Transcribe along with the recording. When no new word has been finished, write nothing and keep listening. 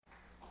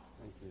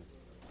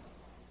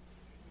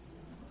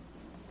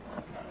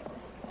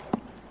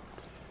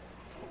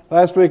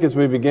Last week, as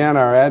we began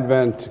our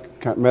Advent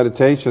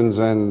meditations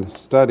and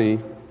study,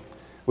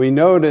 we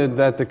noted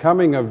that the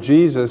coming of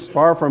Jesus,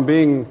 far from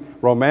being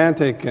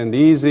romantic and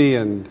easy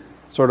and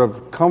sort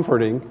of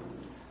comforting,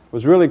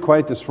 was really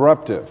quite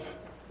disruptive.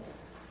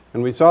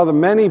 And we saw the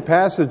many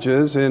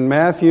passages in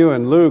Matthew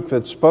and Luke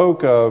that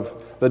spoke of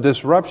the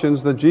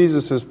disruptions that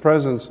Jesus'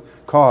 presence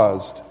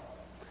caused.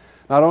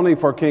 Not only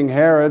for King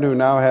Herod, who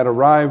now had a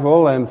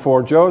rival, and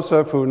for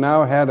Joseph, who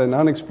now had an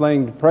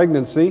unexplained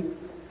pregnancy,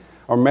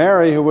 or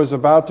Mary, who was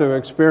about to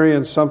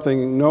experience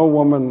something no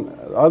woman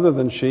other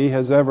than she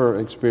has ever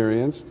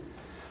experienced,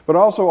 but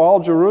also all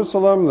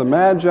Jerusalem, the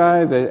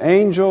Magi, the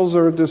angels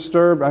are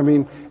disturbed. I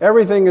mean,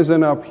 everything is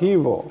in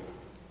upheaval.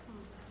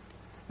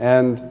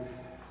 And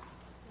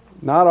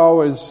not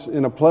always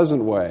in a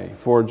pleasant way,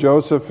 for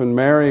Joseph and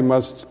Mary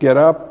must get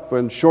up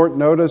on short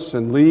notice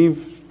and leave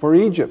for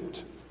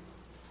Egypt.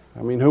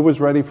 I mean, who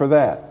was ready for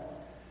that?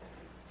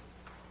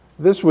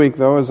 This week,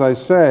 though, as I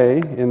say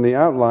in the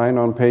outline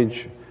on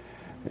page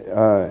 8,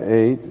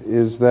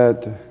 is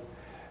that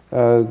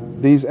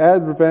these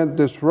Advent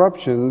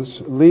disruptions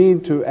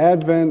lead to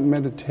Advent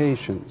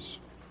meditations.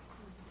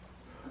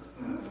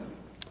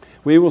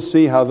 We will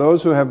see how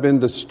those who have been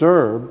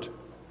disturbed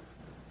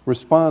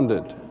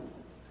responded.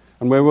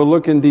 And we will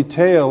look in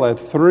detail at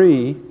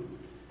 3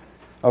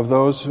 of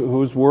those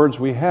whose words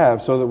we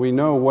have so that we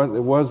know what it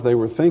was they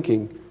were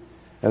thinking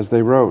as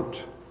they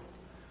wrote.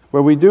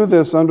 Well, we do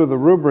this under the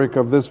rubric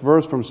of this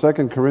verse from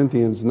 2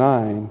 Corinthians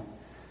 9,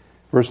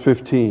 verse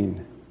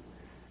 15.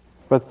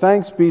 But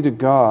thanks be to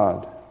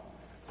God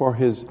for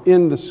His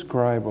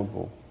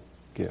indescribable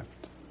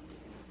gift.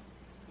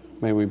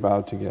 May we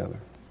bow together.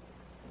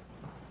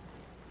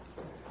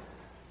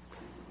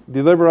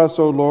 Deliver us,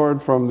 O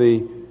Lord, from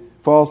the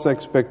false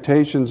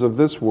expectations of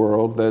this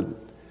world that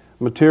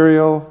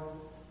material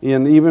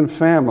and even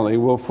family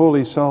will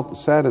fully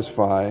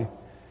satisfy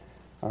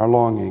our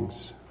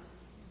longings.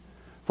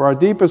 For our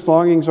deepest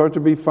longings are to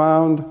be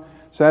found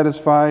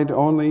satisfied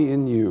only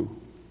in you.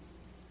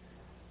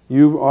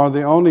 You are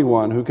the only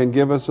one who can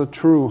give us a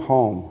true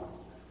home,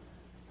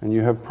 and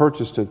you have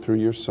purchased it through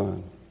your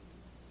Son.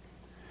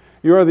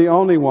 You are the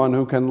only one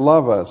who can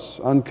love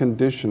us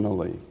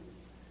unconditionally,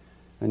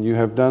 and you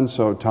have done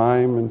so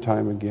time and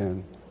time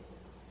again.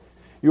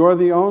 You are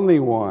the only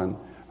one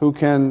who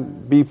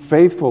can be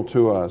faithful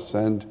to us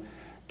and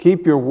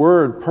keep your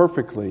word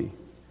perfectly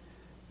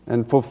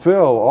and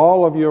fulfill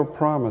all of your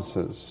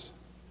promises.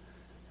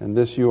 And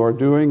this you are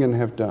doing and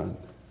have done.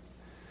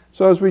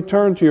 So as we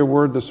turn to your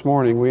word this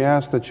morning, we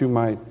ask that you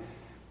might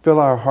fill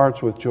our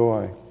hearts with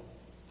joy,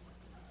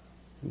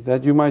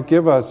 that you might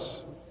give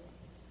us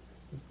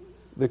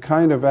the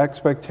kind of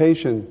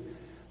expectation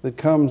that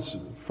comes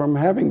from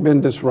having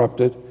been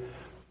disrupted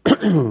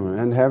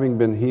and having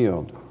been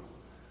healed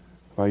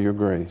by your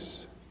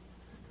grace.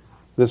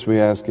 This we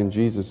ask in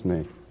Jesus'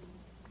 name.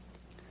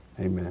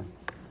 Amen.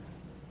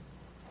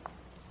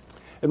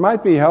 It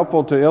might be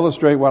helpful to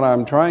illustrate what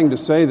I'm trying to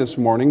say this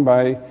morning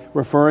by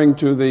referring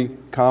to the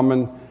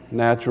common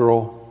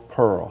natural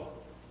pearl.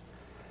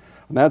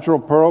 A natural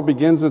pearl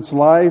begins its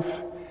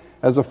life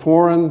as a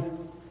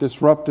foreign,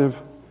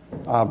 disruptive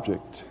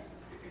object,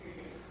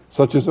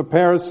 such as a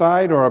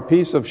parasite or a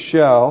piece of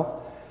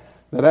shell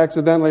that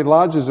accidentally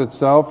lodges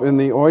itself in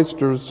the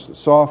oyster's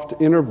soft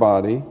inner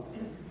body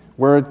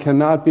where it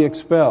cannot be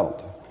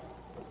expelled.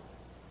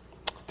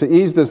 To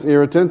ease this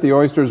irritant, the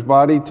oyster's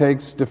body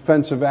takes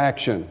defensive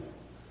action.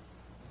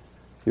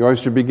 The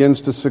oyster begins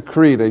to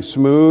secrete a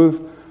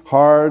smooth,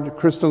 hard,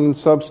 crystalline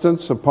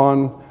substance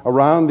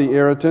around the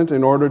irritant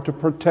in order to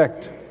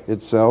protect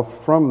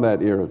itself from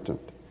that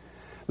irritant.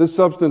 This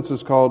substance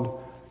is called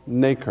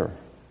nacre.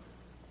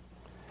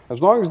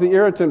 As long as the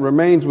irritant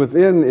remains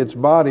within its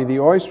body, the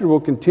oyster will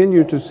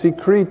continue to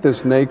secrete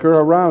this nacre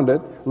around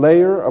it,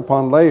 layer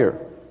upon layer.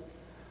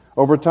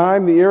 Over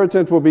time, the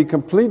irritant will be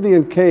completely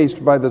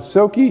encased by the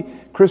silky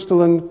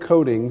crystalline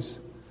coatings,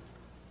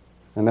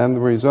 and then the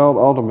result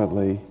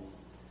ultimately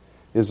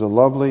is a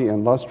lovely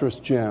and lustrous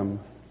gem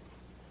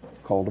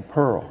called a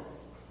pearl.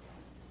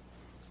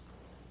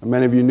 And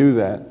many of you knew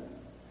that,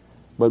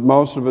 but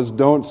most of us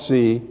don't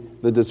see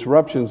the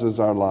disruptions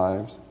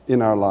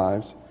in our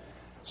lives,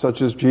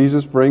 such as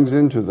Jesus brings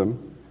into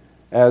them,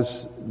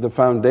 as the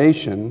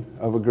foundation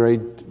of a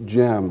great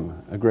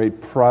gem, a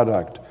great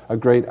product, a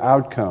great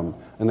outcome,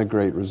 and a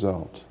great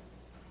result.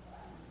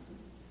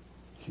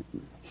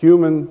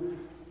 Human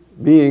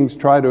beings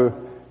try to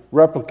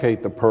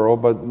replicate the pearl,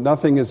 but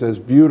nothing is as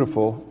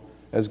beautiful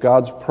as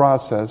God's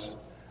process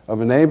of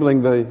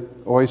enabling the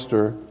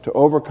oyster to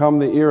overcome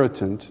the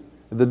irritant,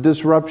 the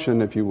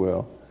disruption, if you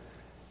will,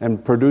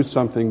 and produce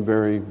something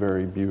very,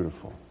 very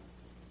beautiful.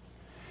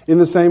 In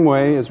the same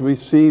way, as we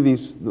see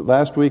these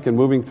last week and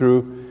moving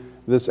through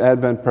this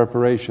Advent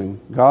preparation,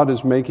 God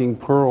is making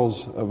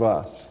pearls of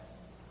us.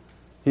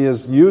 He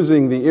is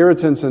using the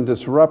irritants and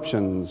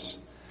disruptions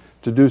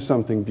to do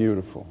something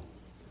beautiful.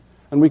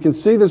 And we can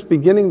see this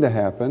beginning to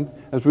happen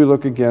as we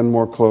look again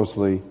more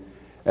closely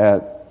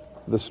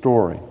at the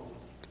story.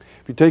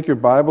 If you take your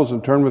Bibles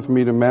and turn with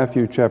me to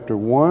Matthew chapter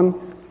 1,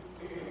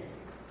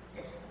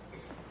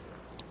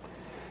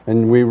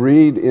 And we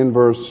read in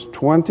verse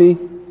 20,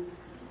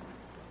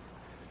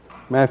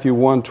 Matthew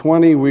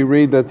 1:20, we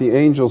read that the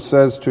angel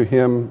says to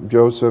him,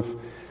 Joseph,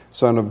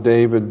 son of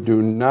David,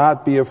 do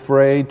not be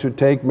afraid to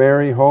take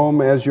Mary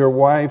home as your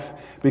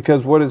wife,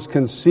 because what is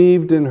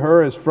conceived in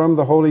her is from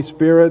the Holy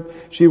Spirit.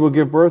 She will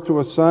give birth to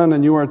a son,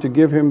 and you are to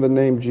give him the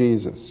name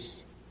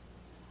Jesus.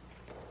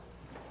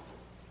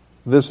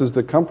 This is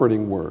the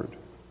comforting word.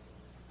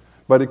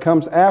 But it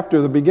comes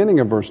after the beginning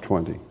of verse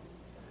 20.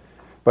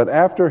 But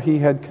after he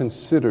had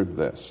considered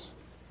this.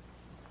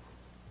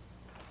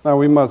 Now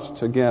we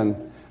must,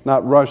 again,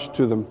 not rush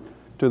to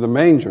the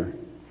manger.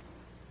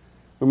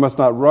 We must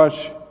not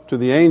rush to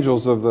the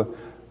angels of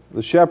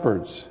the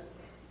shepherds.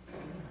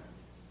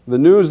 The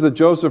news that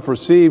Joseph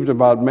received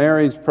about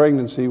Mary's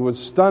pregnancy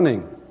was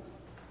stunning,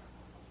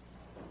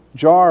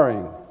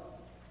 jarring,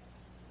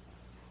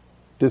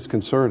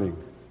 disconcerting.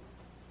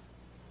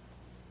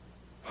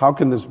 How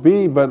can this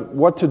be? But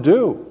what to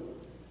do?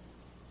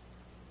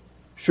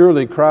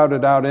 Surely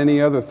crowded out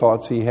any other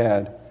thoughts he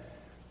had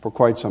for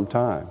quite some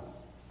time.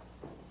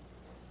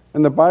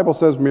 And the Bible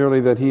says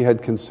merely that he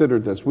had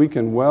considered this. We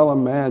can well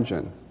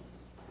imagine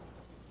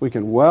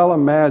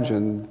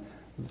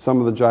some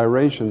of the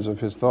gyrations of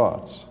his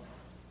thoughts.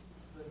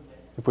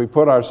 If we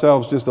put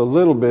ourselves just a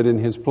little bit in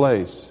his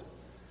place,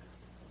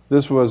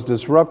 this was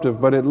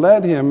disruptive, but it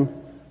led him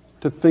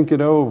to think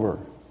it over,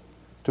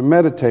 to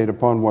meditate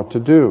upon what to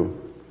do.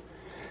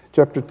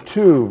 Chapter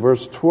 2,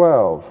 verse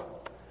 12.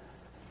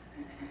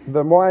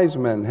 The wise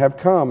men have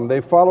come. They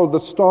followed the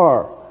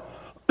star.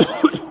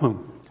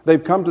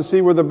 They've come to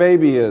see where the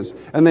baby is,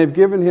 and they've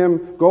given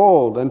him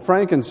gold and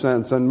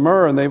frankincense and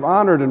myrrh, and they've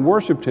honored and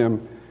worshipped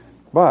him.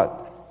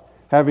 But,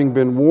 having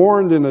been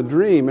warned in a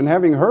dream, and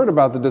having heard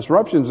about the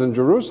disruptions in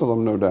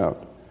Jerusalem, no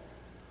doubt,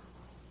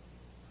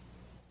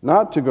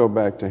 not to go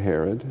back to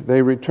Herod,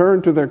 they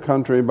returned to their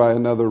country by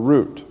another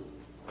route.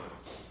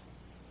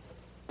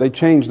 They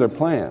changed their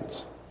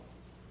plans.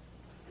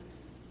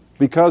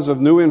 Because of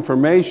new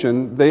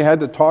information, they had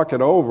to talk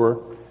it over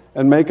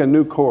and make a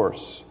new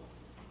course.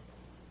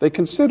 They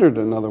considered,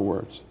 in other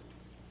words.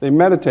 They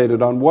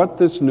meditated on what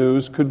this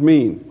news could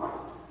mean.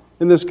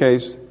 In this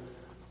case,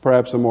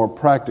 perhaps a more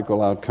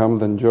practical outcome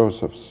than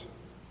Joseph's.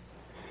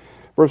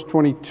 Verse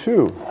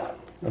 22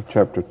 of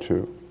chapter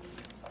 2.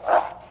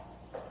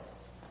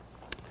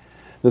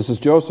 This is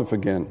Joseph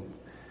again.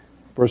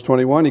 Verse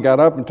 21, he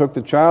got up and took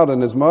the child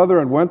and his mother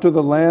and went to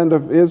the land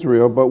of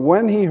Israel. But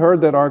when he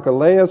heard that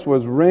Archelaus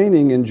was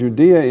reigning in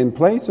Judea in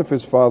place of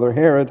his father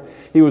Herod,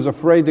 he was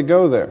afraid to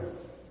go there.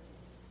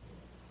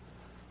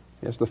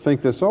 He has to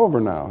think this over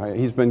now.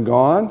 He's been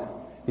gone.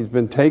 He's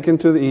been taken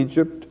to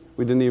Egypt.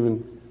 We didn't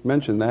even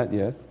mention that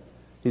yet.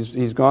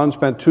 He's gone,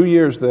 spent 2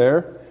 years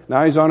there.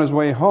 Now he's on his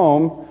way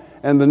home,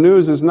 and the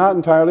news is not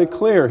entirely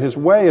clear. His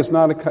way is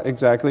not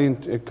exactly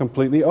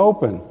completely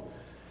open.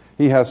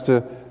 He has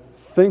to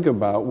think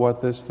about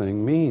what this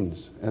thing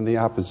means and the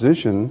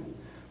opposition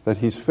that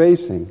he's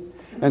facing.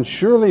 And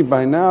surely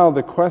by now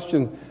the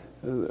question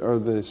or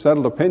the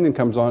settled opinion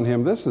comes on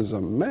him, this is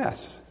a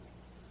mess.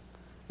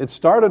 It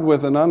started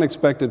with an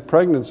unexpected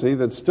pregnancy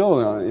that's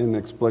still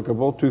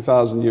inexplicable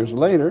 2,000 years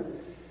later.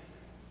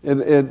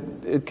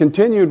 It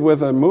continued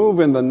with a move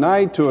in the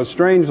night to a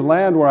strange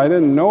land where I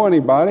didn't know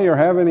anybody or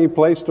have any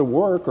place to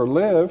work or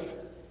live.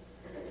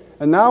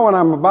 And now when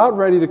I'm about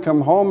ready to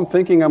come home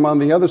thinking I'm on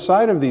the other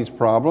side of these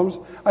problems,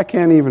 I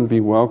can't even be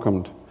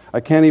welcomed. I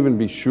can't even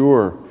be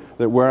sure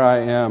that where I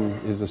am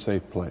is a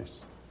safe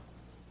place.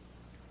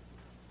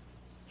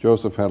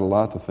 Joseph had a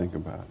lot to think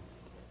about.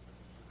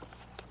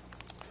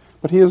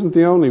 But he isn't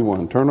the only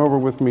one. Turn over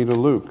with me to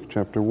Luke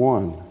chapter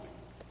 1.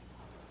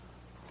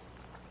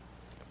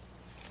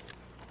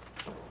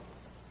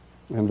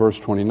 And verse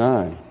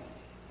 29.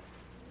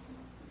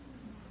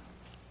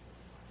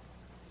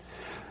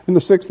 In the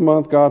 6th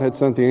month, God had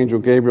sent the angel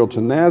Gabriel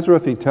to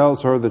Nazareth. He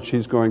tells her that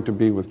she's going to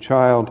be with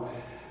child.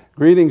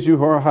 Greetings, you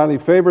who are highly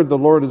favored, the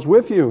Lord is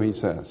with you, he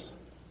says.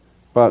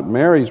 But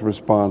Mary's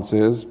response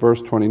is,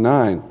 verse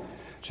 29,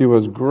 she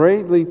was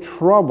greatly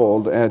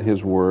troubled at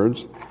his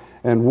words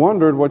and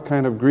wondered what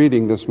kind of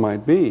greeting this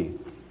might be.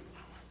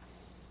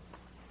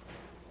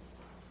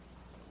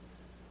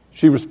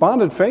 She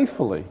responded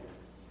faithfully,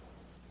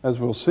 as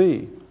we'll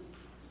see.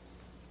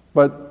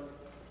 But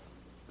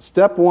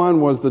step 1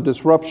 was the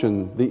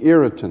disruption, the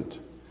irritant.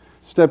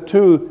 Step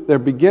 2, they're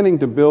beginning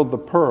to build the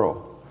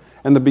pearl.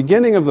 And the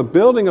beginning of the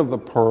building of the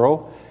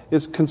pearl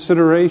is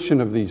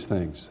consideration of these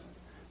things,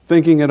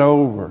 thinking it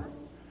over,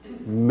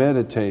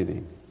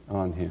 meditating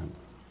on him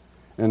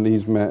and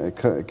these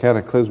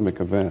cataclysmic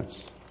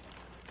events.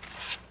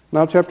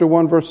 Now chapter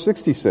 1, verse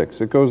 66,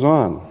 it goes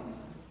on.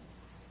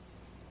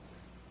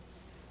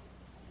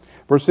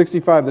 Verse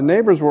 65, the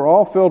neighbors were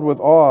all filled with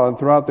awe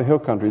throughout the hill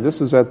country.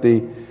 This is at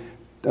the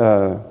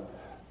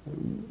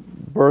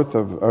birth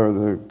of, or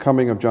the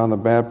coming of John the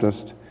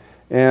Baptist.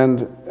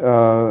 And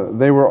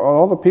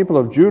all the people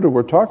of Judah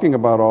were talking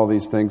about all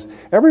these things.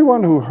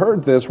 Everyone who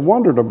heard this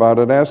wondered about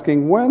it,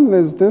 asking, when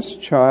is this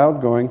child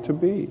going to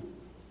be?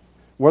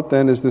 What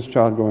then is this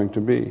child going to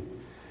be?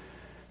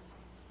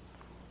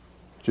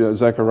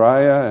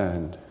 Zechariah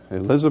and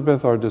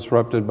Elizabeth are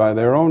disrupted by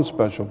their own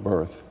special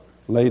birth,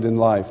 late in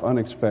life,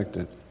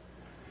 unexpected.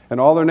 And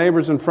all their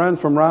neighbors and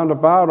friends from round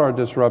about are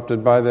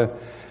disrupted by the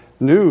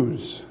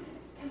news.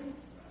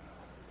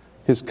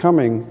 His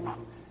coming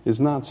is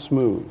not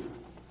smooth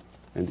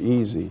and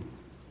easy.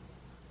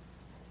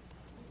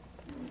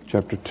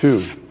 Chapter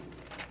 2,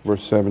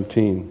 verse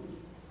 17.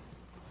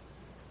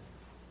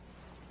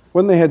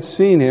 When they had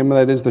seen him,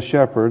 that is the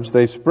shepherds,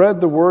 they spread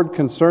the word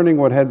concerning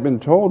what had been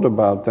told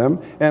about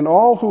them, and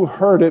all who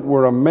heard it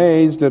were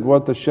amazed at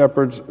what the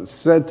shepherds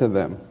said to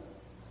them.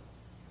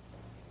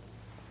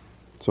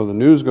 So the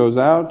news goes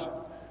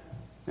out,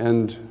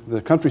 and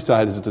the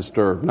countryside is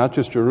disturbed, not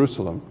just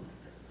Jerusalem.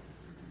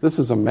 This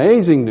is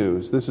amazing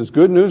news. This is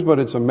good news, but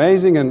it's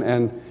amazing,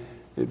 and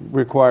it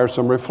requires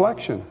some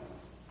reflection.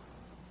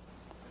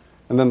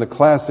 And then the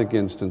classic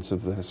instance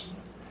of this,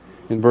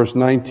 in verse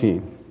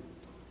 19.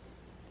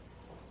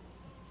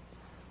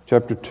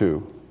 Chapter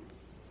 2.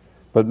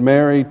 But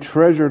Mary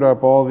treasured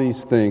up all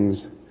these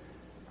things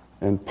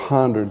and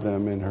pondered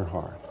them in her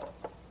heart.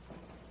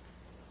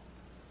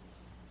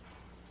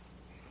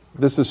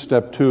 This is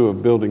step 2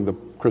 of building the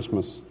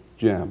Christmas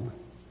gem.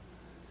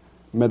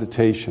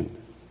 Meditation.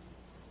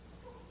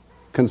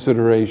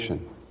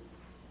 Consideration.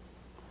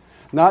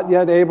 Not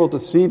yet able to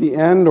see the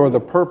end or the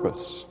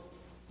purpose.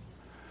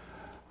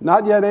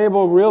 Not yet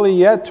able really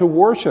yet to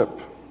worship.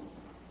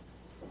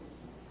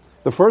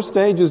 The first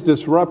stage is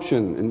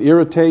disruption and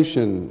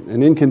irritation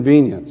and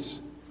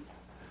inconvenience.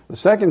 The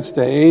second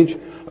stage,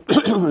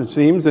 it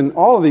seems, in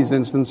all of these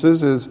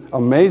instances, is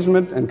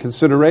amazement and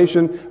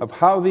consideration of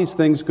how these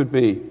things could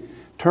be,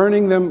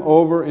 turning them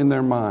over in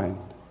their mind,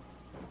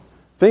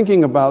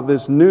 thinking about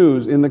this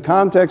news in the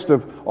context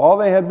of all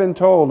they had been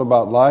told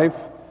about life,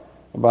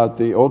 about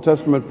the Old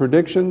Testament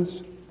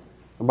predictions,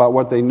 about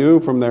what they knew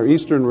from their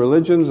Eastern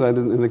religions, and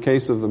in the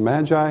case of the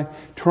Magi,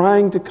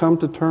 trying to come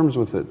to terms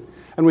with it.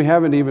 And we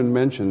haven't even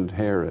mentioned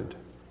Herod.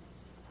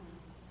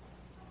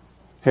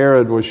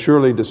 Herod was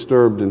surely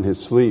disturbed in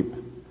his sleep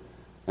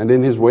and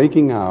in his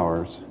waking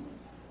hours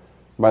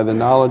by the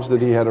knowledge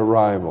that he had a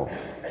rival.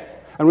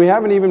 And we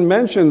haven't even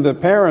mentioned the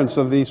parents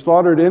of the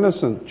slaughtered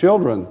innocent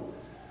children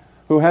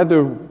who had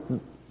to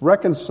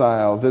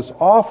reconcile this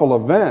awful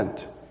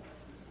event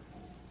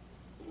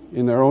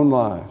in their own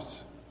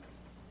lives,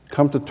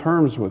 come to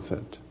terms with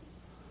it.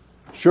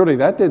 Surely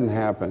that didn't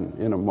happen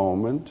in a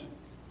moment,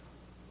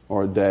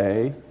 or a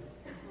day,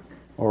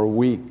 or a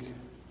week.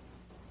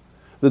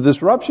 The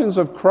disruptions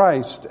of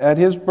Christ at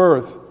his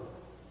birth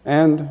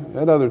and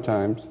at other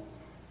times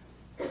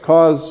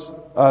cause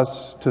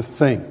us to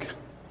think,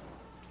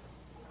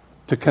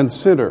 to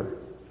consider,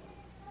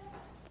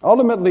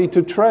 ultimately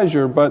to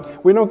treasure,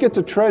 but we don't get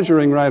to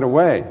treasuring right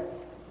away.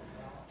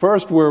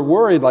 First, we're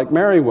worried like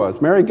Mary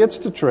was. Mary gets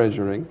to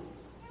treasuring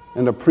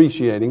and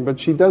appreciating, but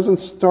she doesn't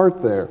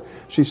start there.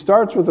 She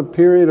starts with a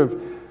period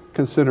of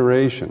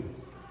consideration.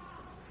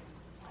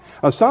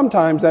 Now,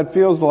 sometimes that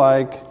feels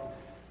like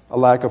a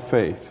lack of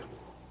faith.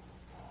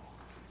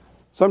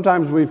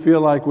 Sometimes we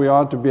feel like we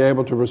ought to be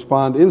able to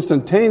respond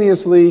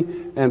instantaneously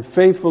and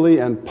faithfully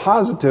and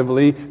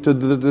positively to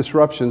the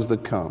disruptions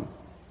that come.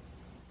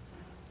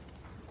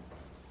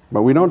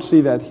 But we don't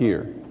see that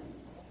here.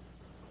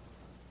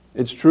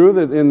 It's true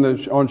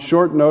that on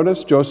short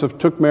notice, Joseph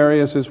took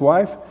Mary as his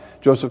wife.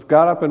 Joseph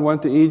got up and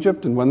went to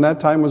Egypt, and when that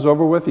time was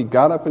over with, he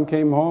got up and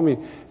came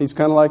home. He's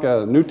kind of like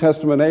a New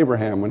Testament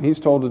Abraham. When he's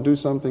told to do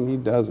something, he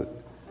does it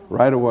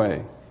right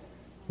away.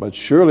 But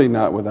surely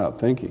not without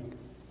thinking.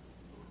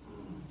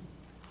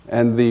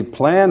 And the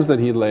plans that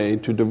he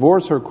laid to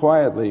divorce her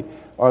quietly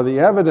are the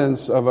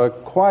evidence of a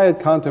quiet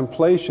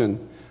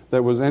contemplation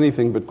that was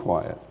anything but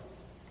quiet.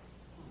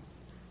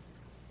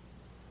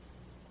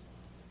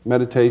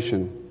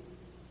 Meditation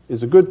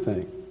is a good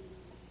thing.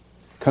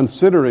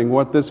 Considering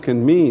what this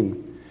can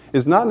mean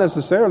is not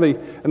necessarily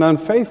an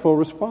unfaithful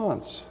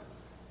response.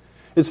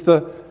 It's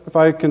if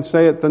I can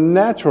say it, the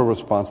natural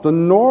response, the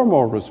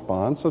normal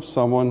response of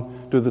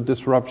someone to the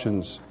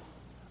disruptions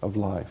of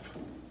life,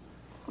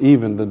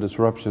 even the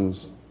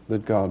disruptions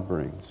that God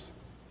brings.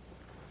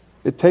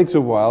 It takes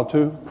a while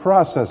to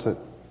process it.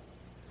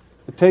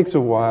 It takes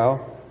a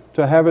while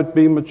to have it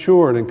be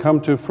matured and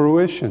come to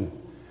fruition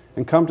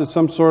and come to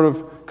some sort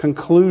of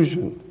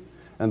conclusion,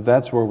 and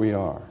that's where we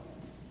are.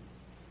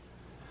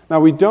 Now,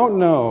 we don't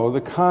know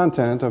the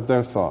content of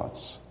their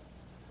thoughts.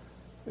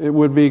 It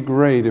would be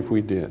great if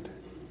we did.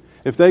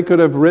 If they could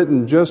have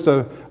written just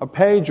a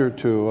page or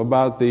two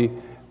about the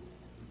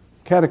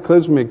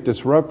cataclysmic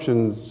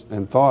disruptions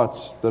and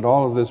thoughts that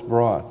all of this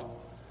brought,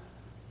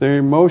 their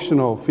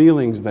emotional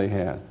feelings they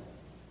had,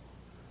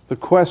 the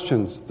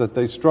questions that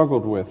they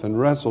struggled with and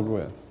wrestled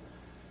with,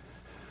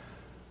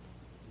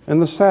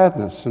 and the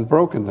sadness and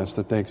brokenness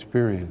that they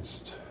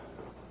experienced.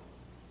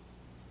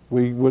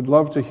 We would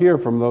love to hear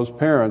from those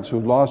parents who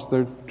lost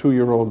their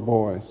 2-year-old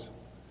boys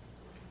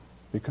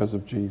because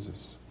of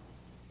Jesus.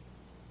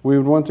 We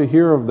would want to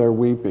hear of their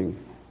weeping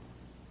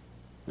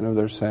and of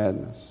their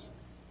sadness.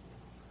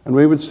 And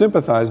we would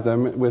sympathize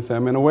with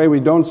them in a way we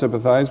don't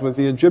sympathize with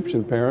the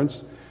Egyptian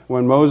parents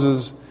when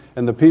Moses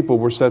and the people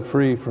were set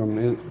free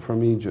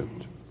from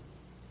Egypt.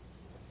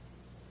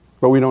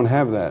 But we don't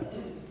have that.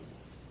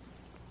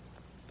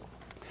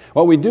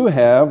 What we do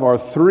have are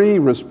three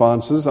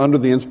responses under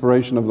the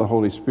inspiration of the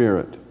Holy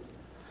Spirit.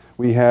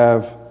 We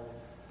have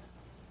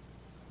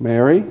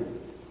Mary,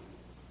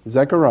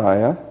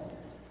 Zechariah,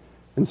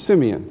 and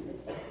Simeon.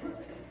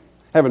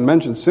 I haven't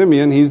mentioned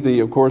Simeon. He's,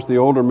 of course, the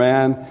older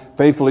man,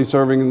 faithfully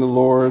serving in the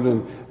Lord,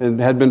 and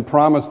had been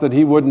promised that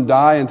he wouldn't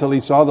die until he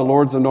saw the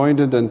Lord's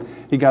anointed, and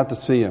he got to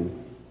see him.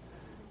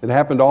 It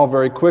happened all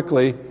very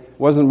quickly.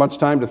 Wasn't much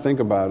time to think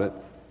about it.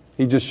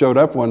 He just showed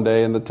up one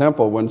day in the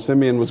temple when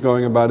Simeon was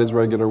going about his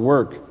regular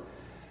work.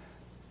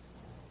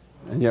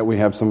 And yet we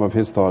have some of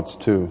his thoughts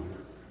too.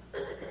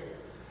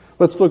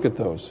 Let's look at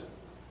those.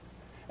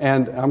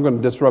 And I'm going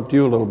to disrupt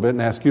you a little bit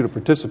and ask you to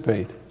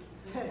participate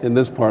in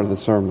this part of the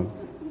sermon.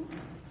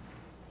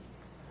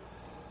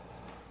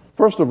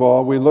 First of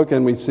all, we look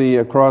and we see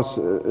across,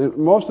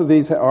 most of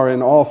these are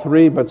in all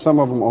three, but some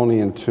of them only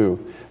in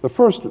two. The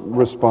first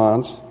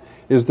response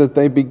is that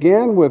they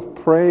began with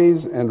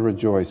praise and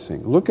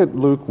rejoicing. Look at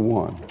Luke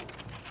 1.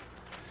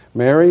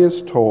 Mary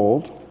is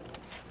told,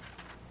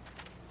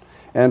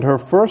 and her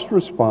first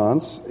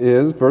response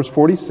is, verse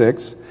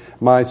 46,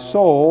 "My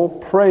soul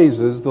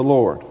praises the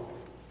Lord,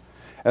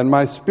 and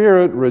my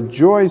spirit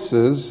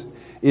rejoices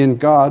in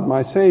God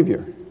my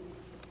Savior."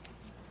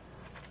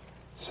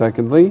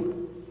 Secondly,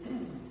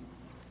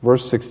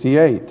 verse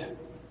 68,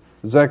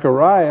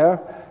 Zechariah,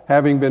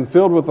 having been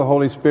filled with the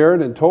Holy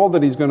Spirit and told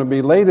that he's going to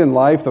be late in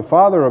life, the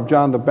father of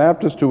John the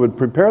Baptist, who would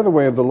prepare the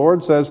way of the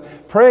Lord, says,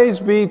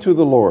 "Praise be to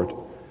the Lord,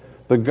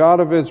 the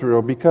God of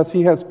Israel, because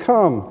he has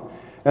come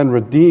and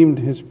redeemed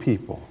his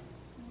people."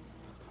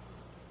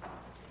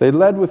 They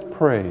led with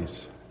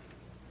praise.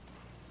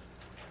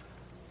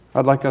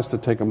 I'd like us to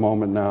take a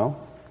moment now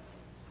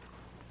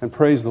and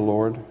praise the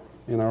Lord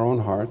in our own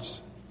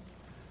hearts.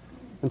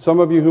 And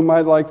some of you who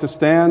might like to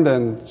stand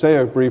and say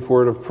a brief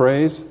word of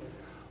praise,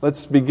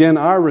 let's begin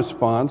our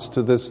response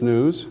to this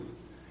news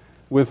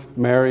with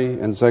Mary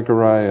and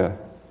Zechariah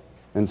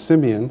and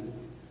Simeon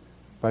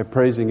by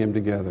praising him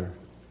together.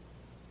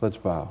 Let's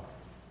bow.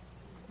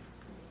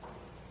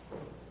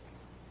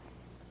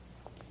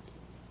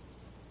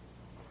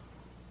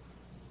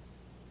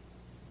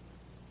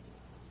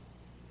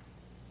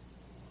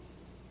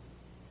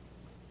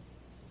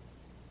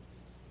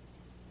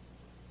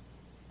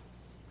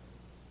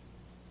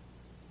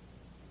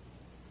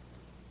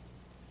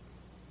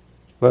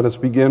 Let us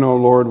begin, O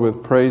Lord,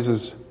 with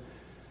praises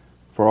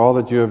for all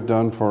that you have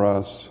done for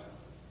us.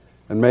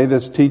 And may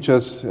this teach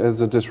us, as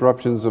the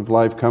disruptions of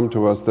life come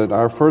to us, that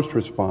our first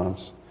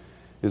response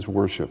is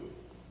worship.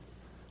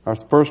 Our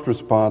first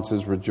response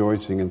is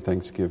rejoicing and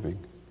thanksgiving.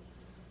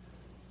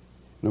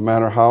 No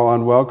matter how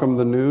unwelcome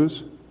the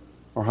news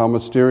or how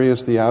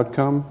mysterious the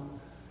outcome,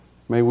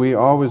 may we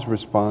always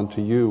respond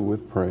to you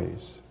with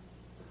praise.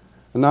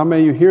 And now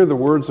may you hear the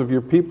words of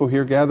your people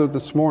here gathered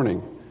this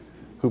morning,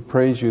 who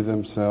praise you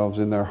themselves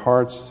in their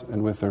hearts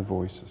and with their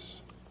voices.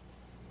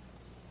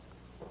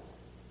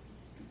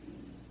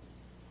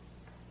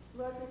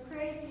 Lord, we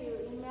praise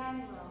you,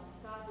 Emmanuel,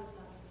 God with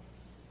us.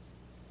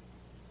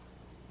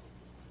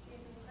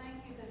 Jesus, thank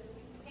you that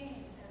you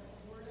came as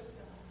the Word of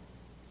God.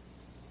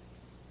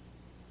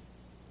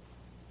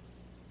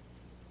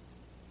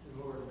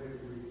 And Lord, may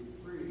we be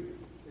free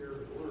to share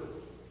the word.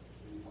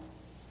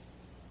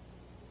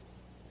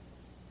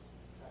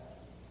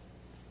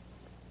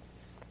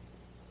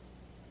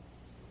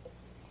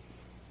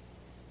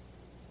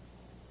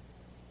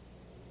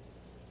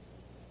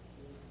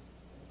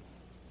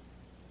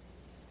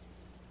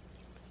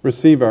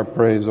 Receive our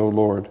praise, O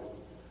Lord.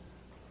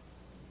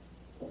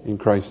 In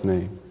Christ's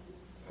name,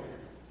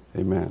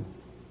 amen.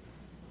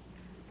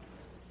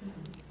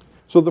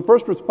 So the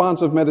first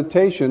response of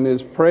meditation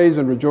is praise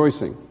and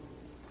rejoicing.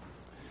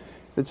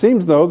 It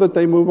seems, though, that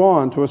they move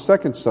on to a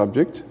second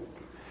subject,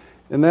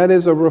 and that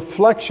is a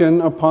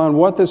reflection upon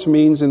what this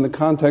means in the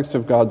context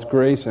of God's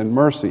grace and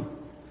mercy.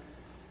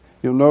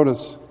 You'll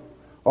notice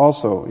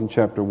also in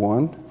chapter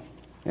 1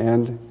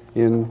 and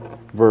in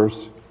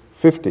verse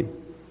 50.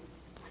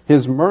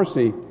 His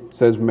mercy,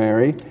 says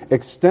Mary,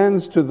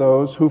 extends to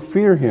those who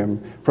fear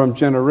him from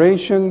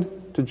generation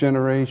to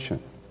generation.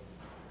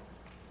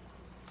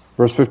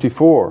 Verse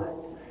 54,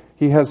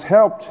 he has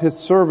helped his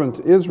servant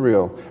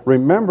Israel,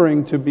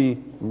 remembering to be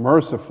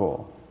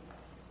merciful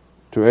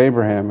to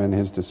Abraham and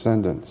his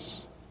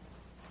descendants.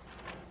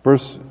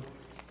 Verse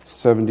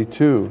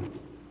 72,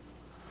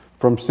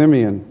 from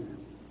Simeon,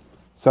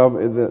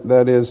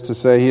 that is to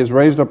say, he has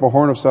raised up a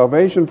horn of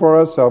salvation for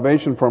us,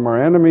 salvation from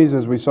our enemies,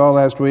 as we saw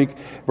last week.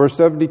 Verse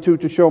 72,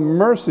 to show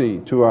mercy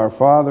to our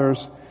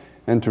fathers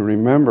and to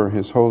remember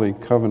his holy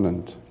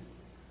covenant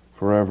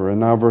forever. And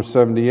now verse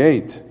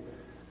 78,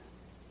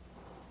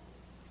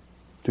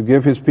 to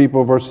give his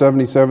people, verse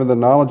 77, the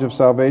knowledge of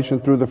salvation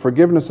through the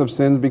forgiveness of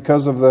sins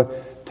because of the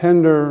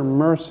tender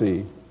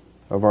mercy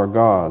of our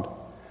God,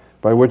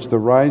 by which the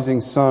rising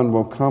sun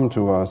will come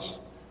to us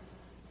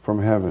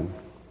from heaven.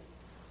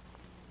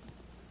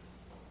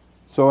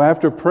 So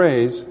after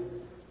praise,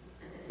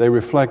 they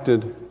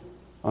reflected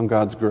on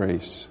God's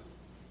grace.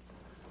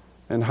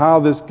 And how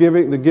the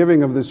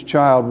giving of this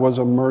child was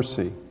a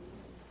mercy.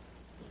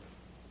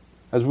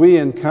 As we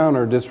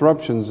encounter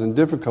disruptions and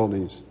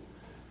difficulties,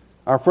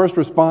 our first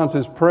response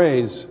is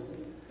praise,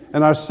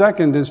 and our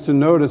second is to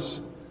notice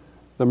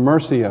the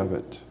mercy of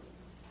it.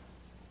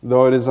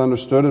 Though it is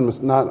understood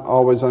and not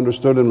always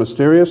understood and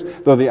mysterious,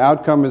 though the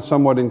outcome is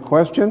somewhat in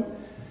question,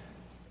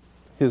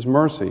 His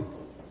mercy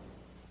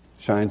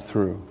shines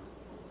through.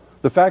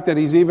 The fact that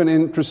He's even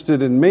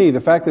interested in me,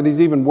 the fact that He's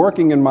even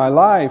working in my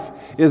life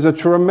is a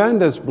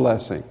tremendous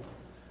blessing.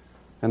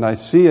 And I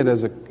see it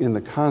in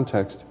the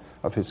context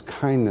of His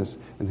kindness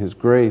and His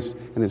grace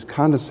and His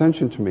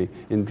condescension to me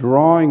in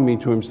drawing me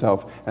to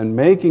Himself and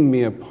making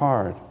me a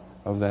part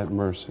of that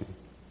mercy.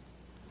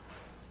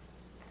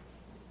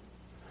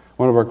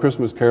 One of our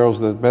Christmas carols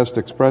that best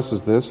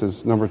expresses this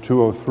is number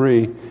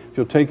 203. If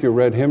you'll take your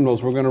red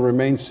hymnals, we're going to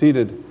remain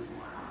seated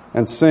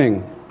and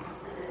sing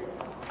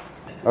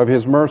of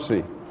His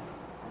mercy.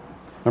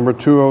 Number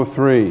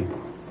 203.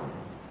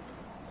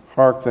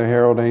 Hark the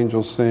herald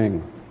angels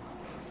sing.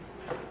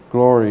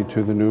 Glory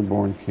to the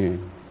newborn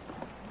King.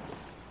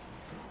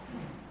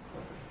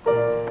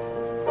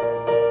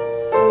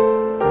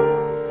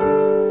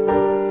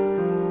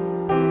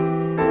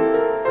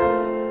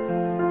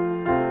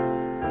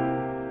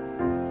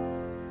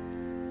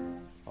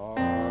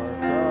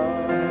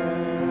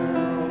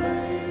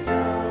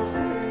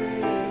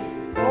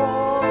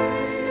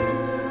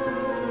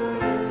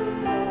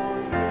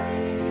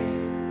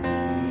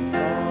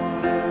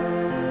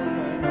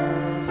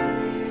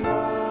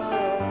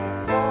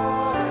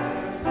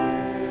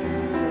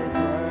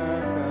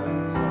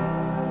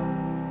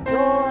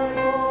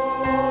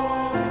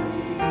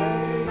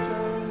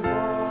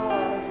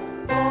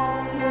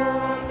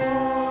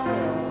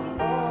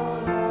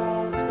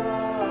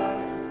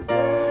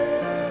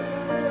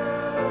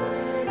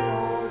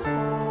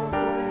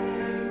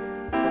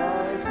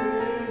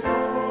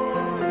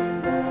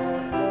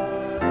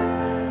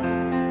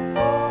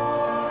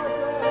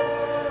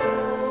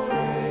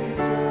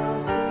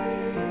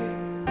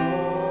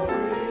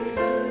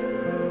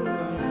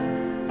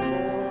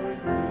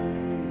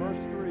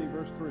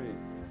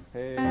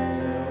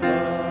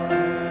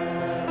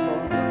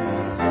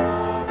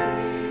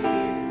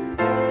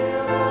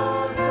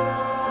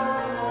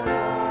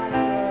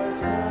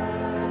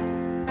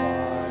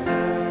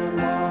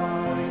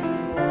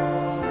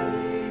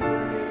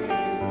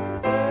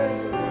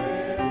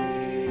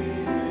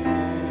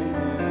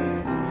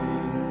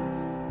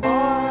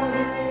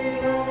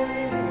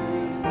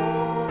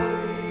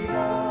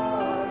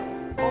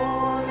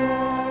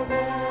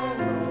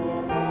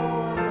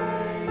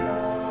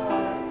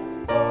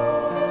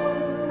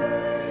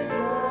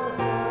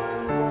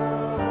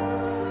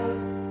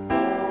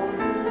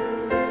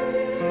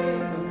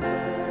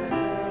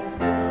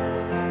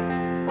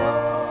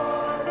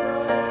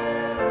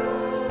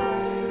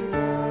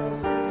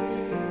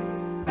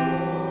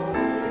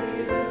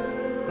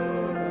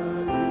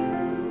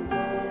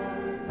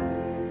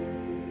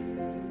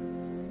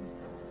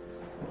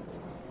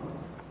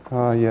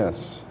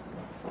 Yes.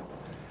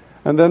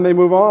 And then they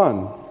move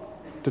on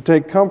to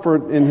take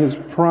comfort in His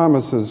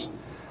promises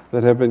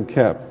that have been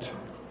kept.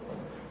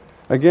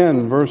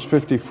 Again, verse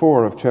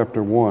 54 of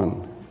chapter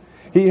 1.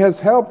 He has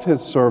helped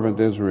His servant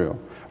Israel,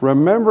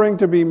 remembering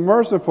to be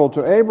merciful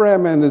to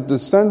Abraham and his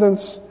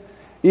descendants,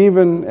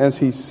 even as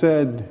He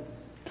said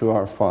to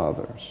our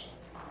fathers.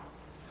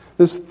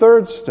 This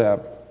third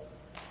step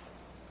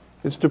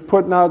is to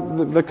put now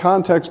the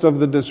context of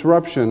the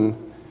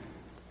disruption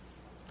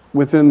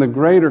within the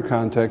greater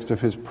context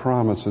of His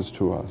promises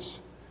to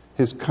us,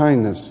 His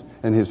kindness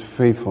and His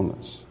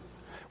faithfulness.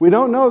 We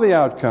don't know the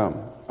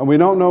outcome, and we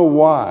don't know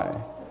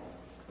why,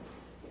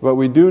 but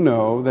we do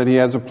know that He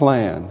has a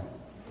plan,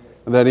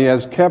 that He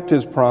has kept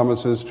His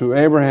promises to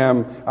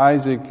Abraham,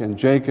 Isaac, and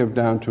Jacob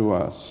down to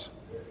us.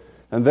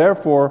 And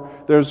therefore,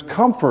 there's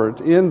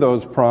comfort in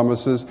those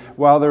promises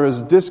while there is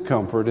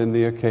discomfort in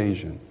the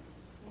occasion.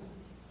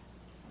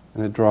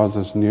 And it draws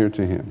us near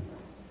to Him.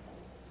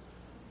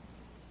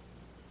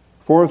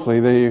 Fourthly,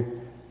 they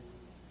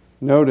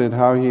noted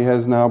how He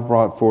has now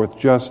brought forth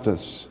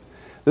justice.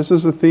 This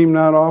is a theme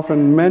not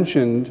often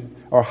mentioned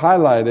or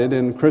highlighted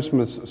in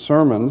Christmas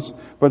sermons,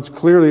 but it's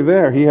clearly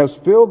there. He has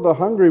filled the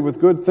hungry with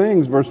good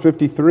things, verse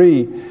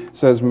 53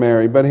 says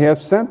Mary, but He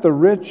has sent the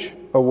rich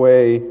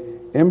away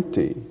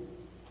empty.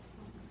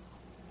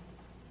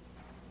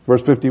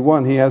 Verse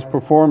 51, He has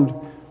performed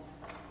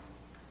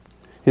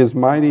His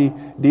mighty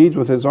deeds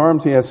with His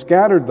arms. He has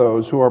scattered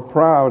those who are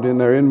proud in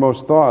their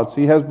inmost thoughts.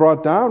 He has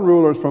brought down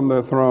rulers from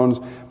their thrones,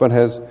 but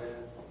has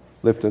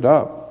lifted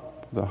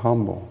up the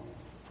humble.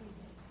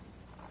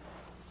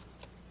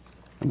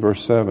 And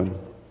verse 7,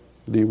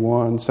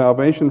 D1,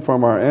 salvation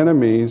from our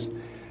enemies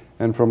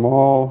and from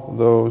all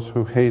those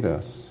who hate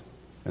us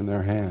in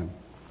their hand.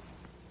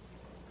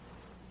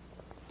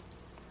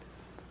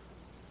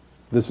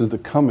 This is the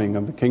coming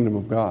of the kingdom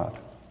of God.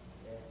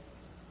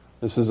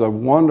 This is a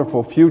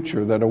wonderful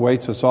future that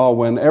awaits us all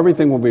when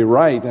everything will be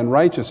right and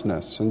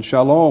righteousness and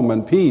shalom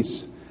and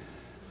peace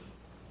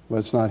but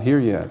it's not here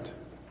yet.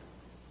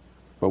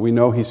 But we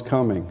know He's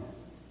coming.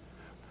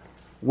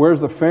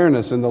 Where's the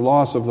fairness in the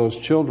loss of those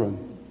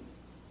children?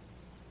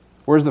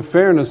 Where's the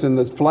fairness in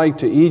the flight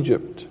to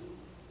Egypt?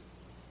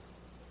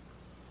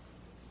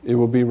 It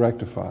will be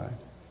rectified.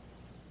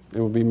 It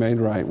will be made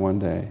right one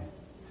day.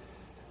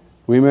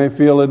 We may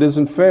feel it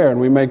isn't fair, and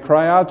we may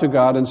cry out to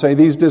God and say,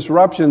 these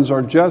disruptions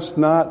are just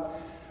not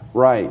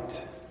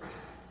right.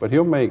 But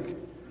He'll make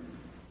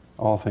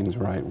all things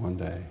right one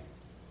day.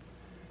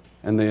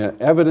 And the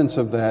evidence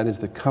of that is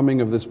the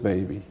coming of this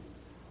baby,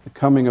 the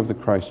coming of the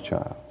Christ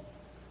child.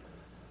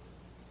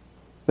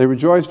 They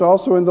rejoiced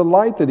also in the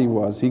light that He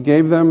was. He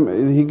gave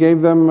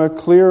them a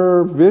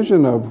clear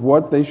vision of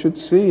what they should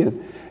see.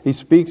 And he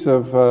speaks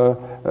of,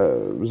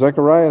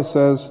 Zechariah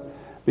says,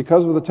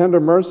 because of the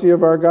tender mercy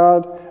of our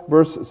God,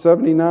 verse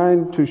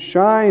 79, to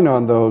shine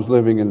on those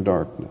living in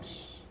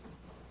darkness.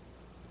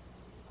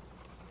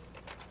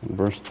 In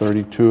verse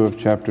 32 of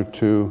chapter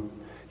 2,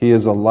 He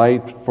is a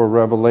light for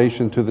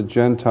revelation to the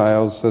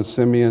Gentiles, says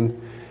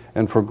Simeon,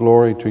 and for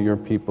glory to your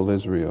people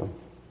Israel.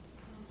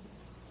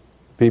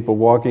 People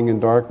walking in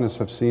darkness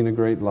have seen a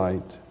great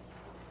light.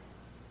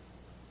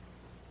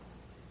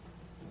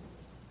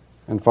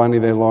 And finally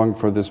they long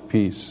for this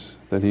peace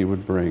that He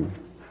would bring.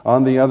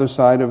 On the other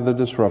side of the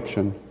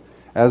disruption,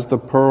 as the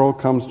pearl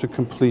comes to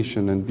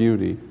completion and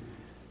beauty,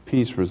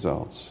 peace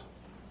results.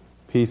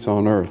 Peace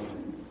on earth,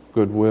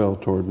 goodwill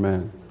toward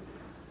men.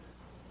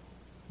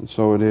 And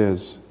so it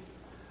is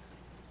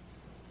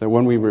that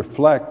when we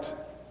reflect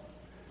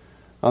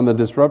on the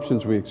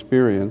disruptions we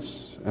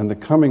experience and the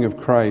coming of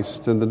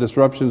Christ and the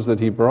disruptions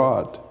that He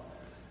brought,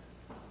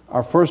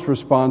 our first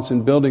response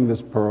in building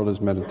this pearl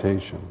is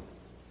meditation.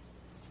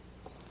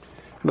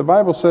 The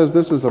Bible says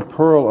this is a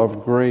pearl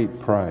of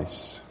great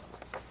price.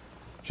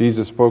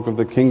 Jesus spoke of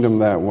the kingdom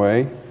that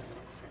way,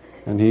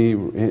 and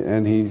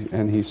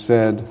he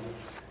said,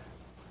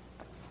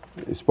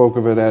 he spoke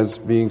of it as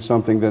being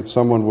something that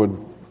someone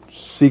would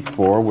seek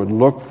for, would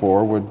look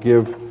for, would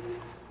give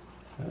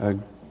a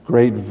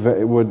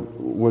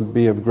would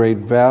be of great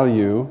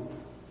value.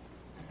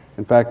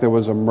 In fact, there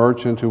was a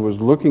merchant who was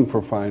looking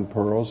for fine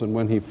pearls, and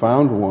when he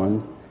found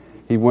one,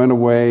 he went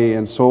away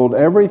and sold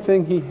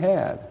everything he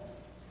had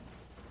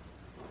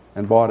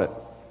and bought it.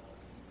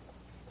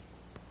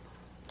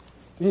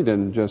 He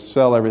didn't just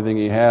sell everything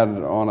he had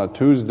on a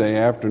Tuesday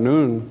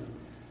afternoon.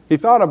 He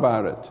thought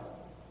about it.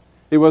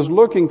 He was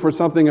looking for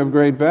something of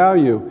great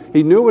value.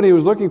 He knew what he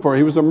was looking for.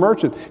 He was a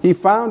merchant. He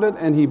found it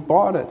and he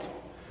bought it.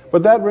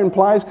 But that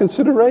implies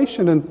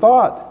consideration and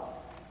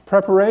thought,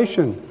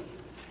 preparation,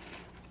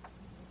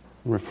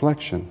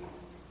 reflection.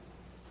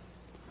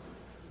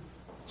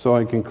 So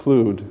I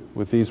conclude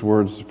with these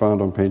words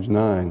found on page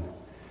 9.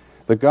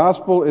 The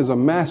gospel is a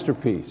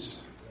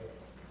masterpiece,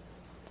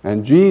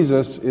 and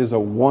Jesus is a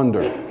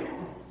wonder.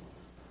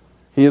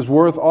 He is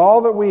worth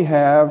all that we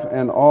have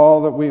and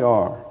all that we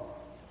are,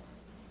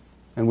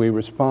 and we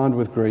respond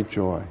with great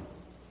joy.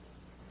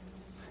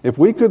 If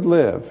we could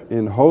live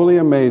in holy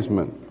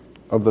amazement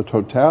of the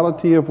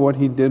totality of what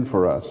He did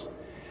for us,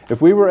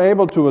 if we were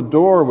able to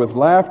adore with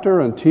laughter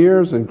and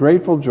tears and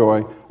grateful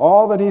joy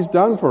all that He's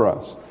done for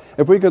us,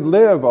 if we could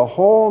live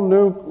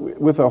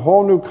with a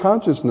whole new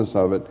consciousness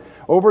of it,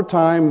 over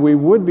time we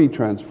would be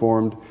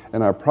transformed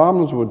and our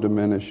problems would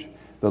diminish,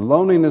 the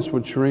loneliness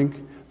would shrink,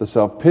 the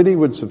self-pity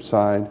would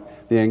subside,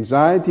 the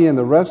anxiety and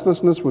the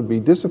restlessness would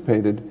be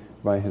dissipated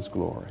by His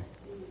glory.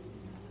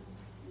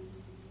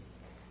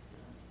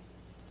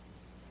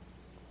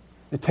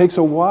 It takes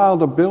a while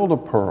to build a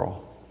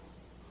pearl.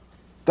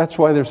 That's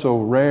why they're so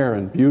rare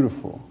and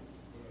beautiful.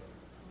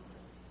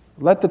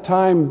 Let the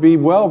time be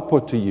well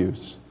put to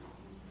use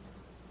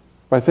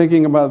by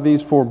thinking about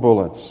these 4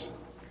 bullets.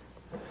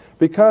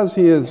 Because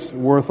He is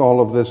worth all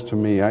of this to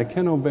me, I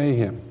can obey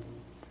Him.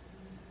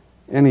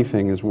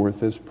 Anything is worth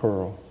this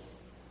pearl.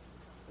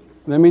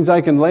 That means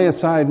I can lay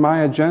aside my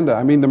agenda.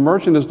 I mean, the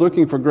merchant is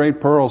looking for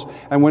great pearls,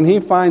 and when he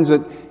finds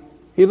it,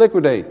 he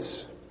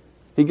liquidates.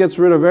 He gets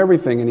rid of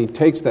everything and he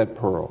takes that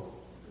pearl.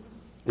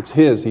 It's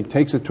his. He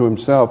takes it to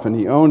himself and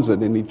he owns it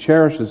and he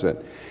cherishes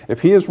it.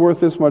 If He is worth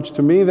this much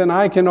to me, then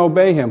I can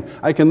obey Him.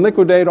 I can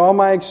liquidate all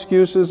my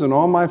excuses and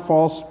all my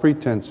false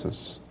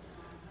pretenses.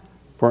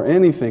 For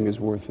anything is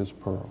worth this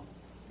pearl.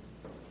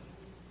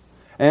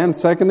 And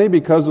secondly,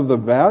 because of the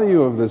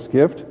value of this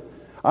gift,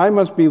 I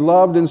must be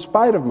loved in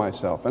spite of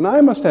myself. And I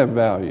must have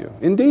value,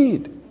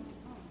 indeed.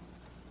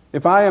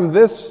 If I am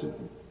this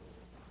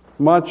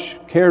much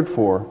cared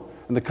for,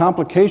 and the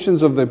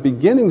complications of the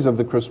beginnings of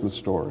the Christmas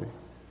story,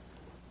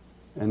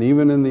 and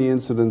even in the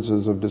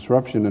incidences of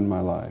disruption in my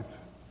life,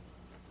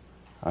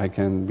 I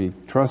can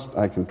trust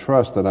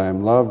that I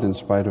am loved in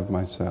spite of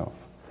myself.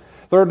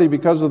 Thirdly,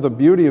 because of the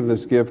beauty of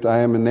this gift, I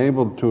am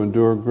enabled to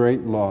endure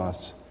great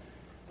loss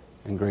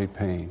and great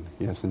pain.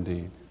 Yes,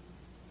 indeed.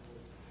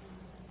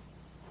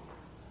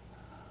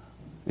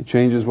 It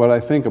changes what I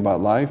think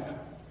about life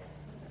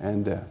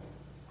and death.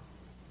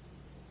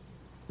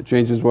 It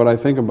changes what I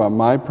think about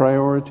my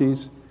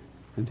priorities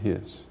and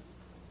His.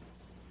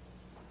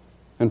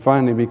 And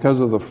finally, because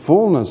of the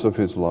fullness of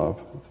His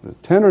love, the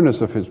tenderness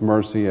of His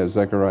mercy, as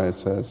Zechariah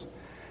says,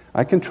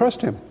 I can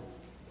trust Him.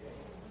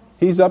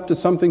 He's up to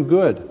something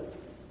good.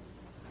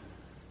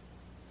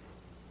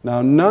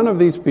 Now, none of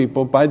these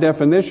people, by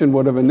definition,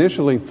 would have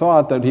initially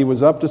thought that He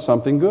was up to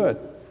something good.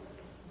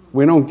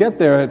 We don't get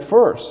there at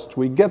first.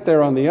 We get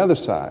there on the other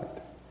side.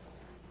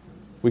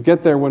 We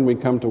get there when we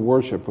come to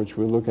worship, which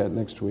we'll look at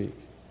next week.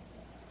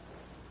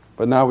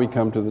 But now we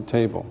come to the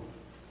table.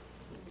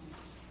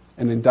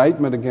 An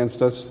indictment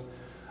against us,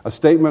 a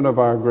statement of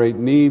our great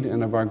need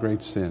and of our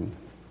great sin.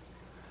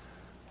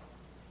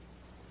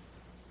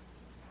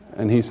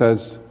 And He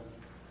says,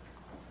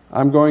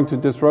 I'm going to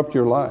disrupt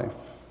your life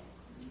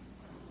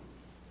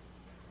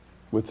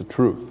with the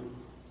truth.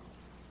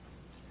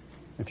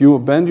 If you will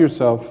bend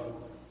yourself,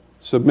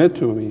 submit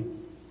to me,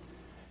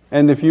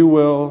 and if you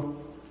will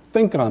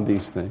think on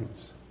these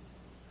things,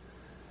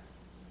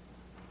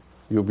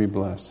 you'll be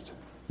blessed.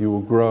 You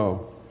will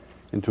grow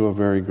into a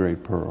very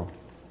great pearl.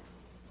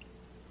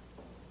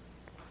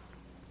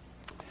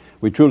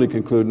 We truly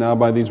conclude now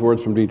by these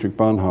words from Dietrich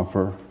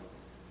Bonhoeffer,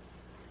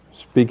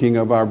 speaking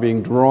of our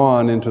being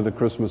drawn into the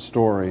Christmas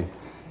story.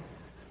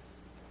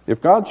 If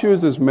God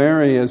chooses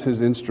Mary as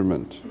His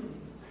instrument,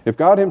 if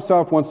God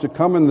Himself wants to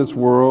come in this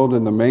world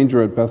in the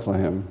manger at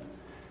Bethlehem,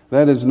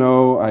 that is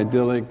no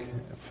idyllic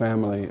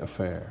family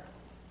affair,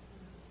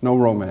 no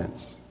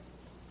romance,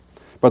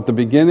 but the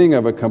beginning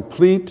of a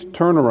complete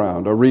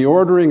turnaround, a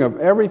reordering of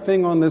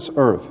everything on this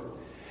earth.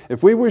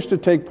 If we wish to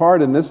take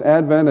part in this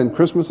Advent and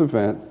Christmas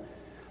event,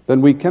 then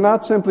we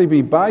cannot simply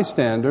be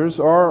bystanders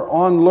or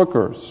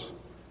onlookers,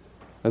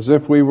 as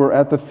if we were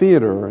at the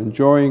theater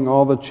enjoying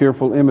all the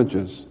cheerful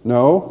images.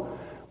 No,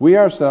 we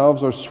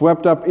ourselves are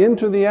swept up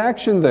into the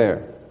action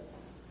there,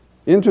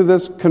 into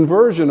this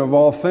conversion of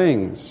all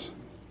things.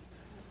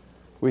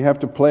 We have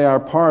to play our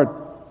part,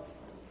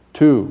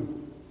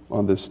 too,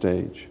 on this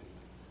stage.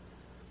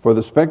 For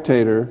the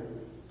spectator,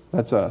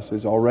 that's us,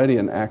 is already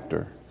an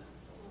actor.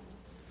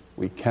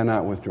 We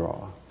cannot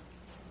withdraw.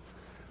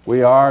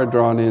 We are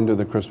drawn into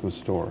the Christmas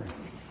story.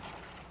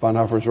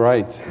 Bonhoeffer's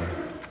right.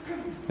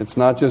 It's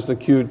not just a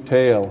cute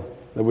tale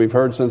that we've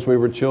heard since we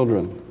were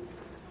children.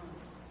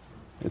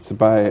 It's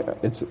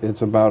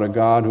about a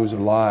God who's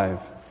alive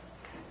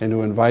and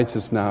who invites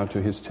us now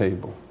to His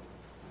table.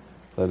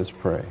 Let us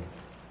pray.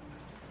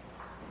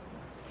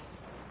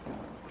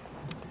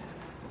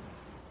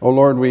 Oh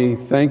Lord, we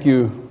thank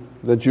You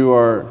that You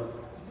are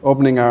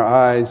opening our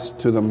eyes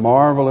to the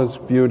marvelous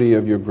beauty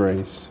of Your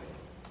grace.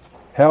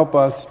 Help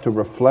us to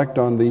reflect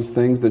on these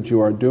things that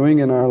You are doing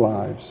in our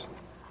lives,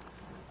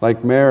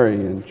 like Mary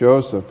and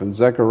Joseph and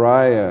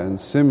Zechariah and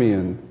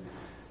Simeon,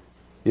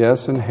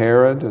 yes, and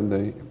Herod and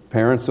the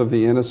parents of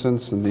the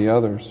innocents and the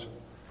others.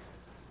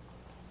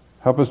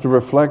 Help us to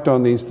reflect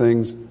on these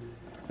things,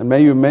 and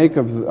may You make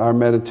of our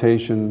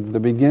meditation the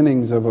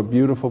beginnings of a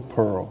beautiful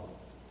pearl,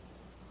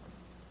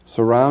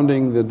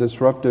 surrounding the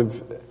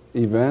disruptive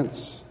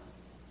events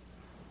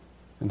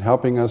and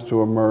helping us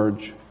to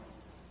emerge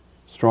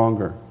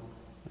stronger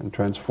and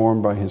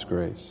transformed by His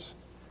grace.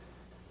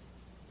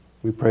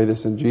 We pray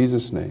this in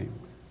Jesus' name.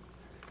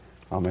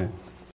 Amen.